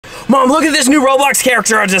Mom, look at this new Roblox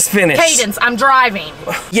character I just finished. Cadence, I'm driving.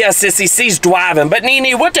 Yeah, Sissy, she's driving. But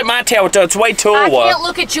Nene, what did my tail do? It's way too I can't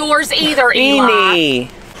look at yours either, Eli. Nene.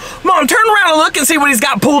 Mom, turn around and look and see what he's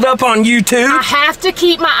got pulled up on YouTube. I have to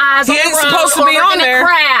keep my eyes on the road. He ain't supposed to be on there.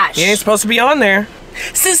 Crash. He ain't supposed to be on there.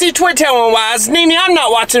 Sissy, quit telling lies. Nene, I'm not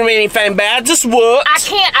watching anything bad. Just look. I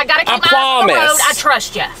can't. I gotta keep my eyes on the road. I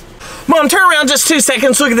trust you. Mom, turn around just 2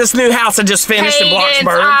 seconds. Look at this new house I just finished in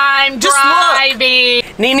Bloxburg. I'm driving.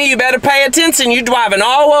 Nene, you better pay attention. You're driving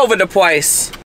all over the place.